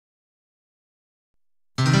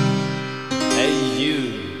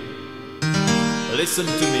you. Listen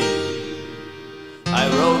to me. I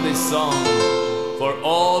wrote this song for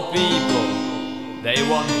all people. They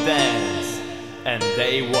want dance, and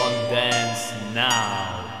they want dance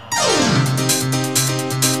now.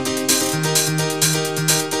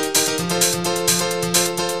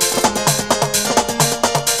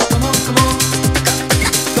 Come on, come on.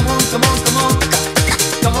 Come on, come on, come on.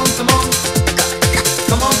 Come on, come on.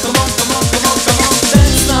 Come on, come on, come on, come on, come on.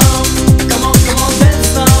 Dance now. Come on, come on,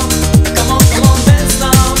 dance now. Come on, come on, dance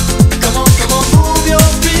now. Come on, come on, move your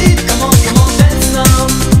feet. Come on, come on, dance now.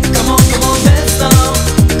 Come on, come on, dance now.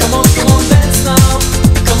 Come on, come on, dance now.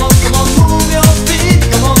 Come on, come on, move your feet.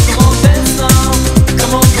 Come on, come on, dance now.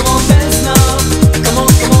 Come on, come on, dance now. Come on,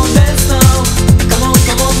 come on, dance now. Come on,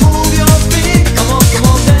 come on, move your feet. Come on, come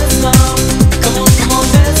on, dance now. Come on, come on,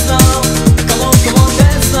 dance now. Come on, come on,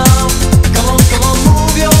 dance now. Come on, come on,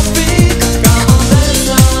 move your feet. Come on, dance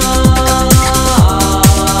now.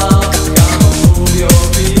 Come on, move your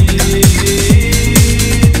feet.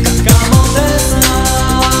 Come on, dance now.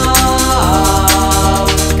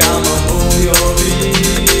 Come on, move your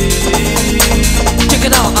feet. Check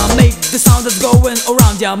it out, I make the sound that's going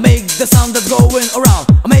around. Yeah, I make the sound that's going around.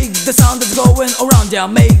 I make the sound that's going around. Yeah, I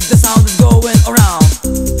make the sound that's going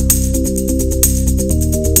around.